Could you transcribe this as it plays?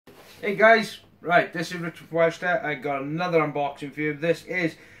Hey guys, right, this is Richard from WELSHYTECH. I got another unboxing for you. This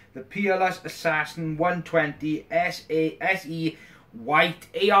is the Peerless Assassin 120 SE White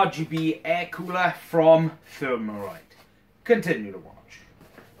ARGB air cooler from Thermalright. Continue to watch.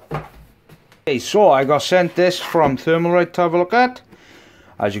 Okay, so I got sent this from Thermalright to have a look at.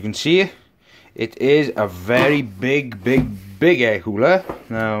 As you can see, it is a very big air cooler.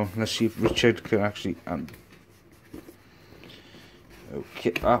 Now, let's see if Richard can actually...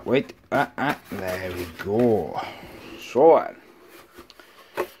 Okay, wait, there we go. So,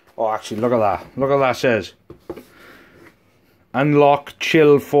 oh, actually, look at that. Look at that says. Unlock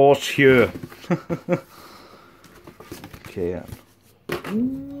chill force here. Okay.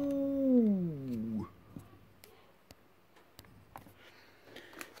 Ooh.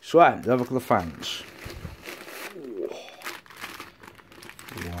 So, let's have a look at the fans.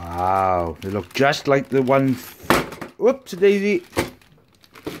 Wow, they look just like the one. Whoops, daisy.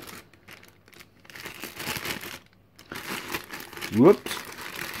 Whoops.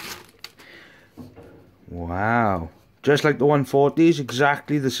 Wow. Just like the 140s,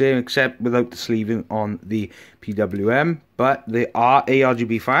 exactly the same except without the sleeving on the PWM. But they are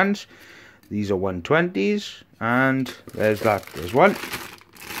ARGB fans. These are 120s. And there's that. There's one.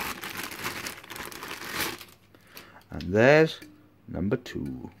 And there's number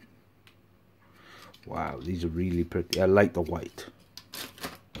 2. Wow, these are really pretty. I like the white.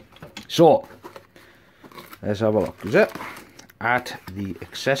 So, let's have a look. Is it? At the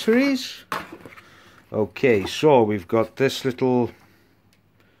accessories. Okay, so we've got this little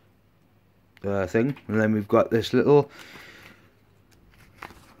thing, and then we've got this little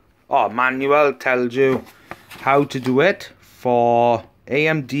manual. Tells you how to do it for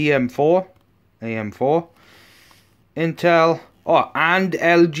AM4, Intel, and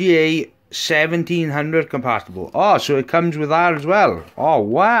LGA 1700 compatible. So it comes with that as well. Oh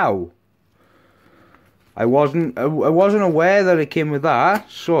wow. I wasn't aware that it came with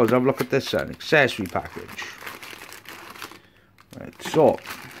that. So let's have a look at this accessory package. Right, so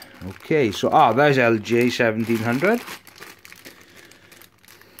okay, so there's LJ 1700.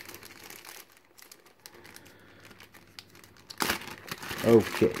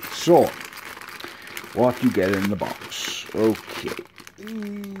 Okay, so what you get in the box? Okay.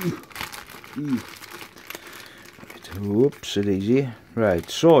 Oops, it easy. Right,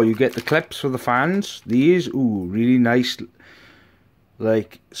 so you get the clips for the fans. These, really nice,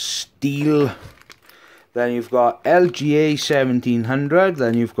 like steel. Then you've got LGA 1700.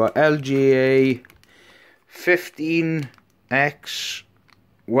 Then you've got LGA 15X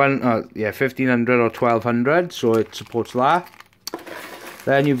 1500 or 1200. So it supports that.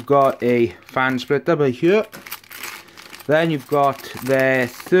 Then you've got a fan splitter by here. Then you've got their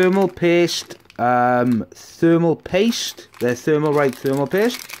thermal paste. Their Thermalright thermal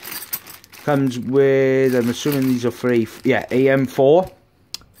paste comes with, I'm assuming these are free, AM4.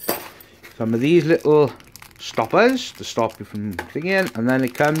 Some of these little stoppers to stop you from thinking, and then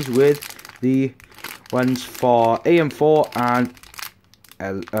it comes with the ones for AM4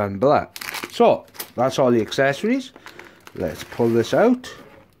 and black. So that's all the accessories. Let's pull this out.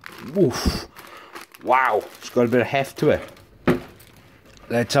 Oof. Wow, it's got a bit of heft to it.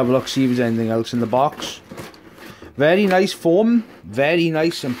 Let's have a look, see if there's anything else in the box. Very nice foam, very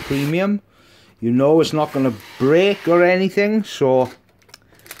nice and premium. You know it's not going to break or anything, so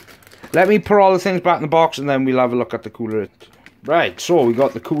let me put all the things back in the box and then we'll have a look at the cooler. Right, so we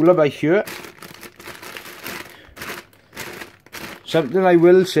got the cooler by here. Something I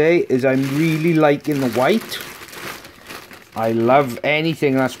will say is I'm really liking the white. I love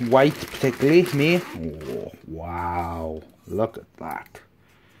anything that's white, particularly me. Oh, wow, look at that.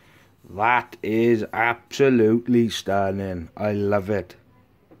 That is absolutely stunning. I love it.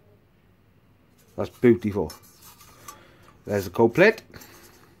 That's beautiful. There's the cold plate.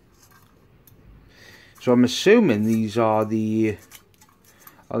 So I'm assuming these are the...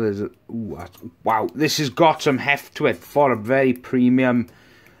 there's a... wow, this has got some heft to it for a very premium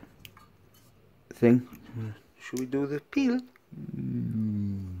thing. Should we do the peel?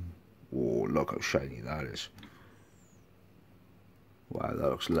 Oh, look how shiny that is. Wow, that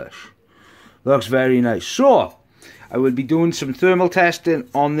looks lush. Looks very nice. So, I will be doing some thermal testing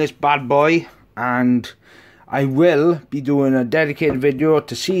on this bad boy, and I will be doing a dedicated video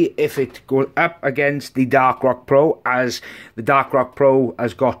to see if it goes up against the Darkrock Pro, as the Darkrock Pro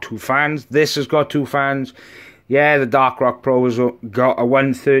has got 2 fans. This has got 2 fans. Yeah, the Darkrock Pro has got a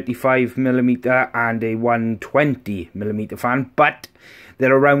 135mm and a 120mm fan, but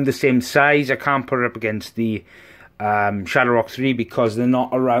they're around the same size. I can't put it up against the Shadowrock 3 because they're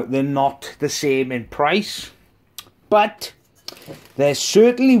not the same in price. But there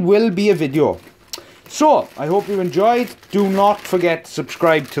certainly will be a video. So, I hope you enjoyed. Do not forget to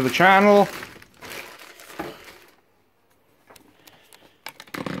subscribe to the channel.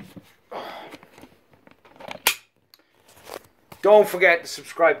 Don't forget to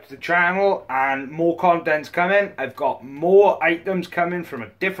subscribe to the channel, and more content's coming. I've got more items coming from a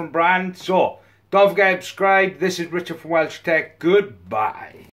different brand. So, don't forget to subscribe. This is Richard from WELSHYTECH. Goodbye.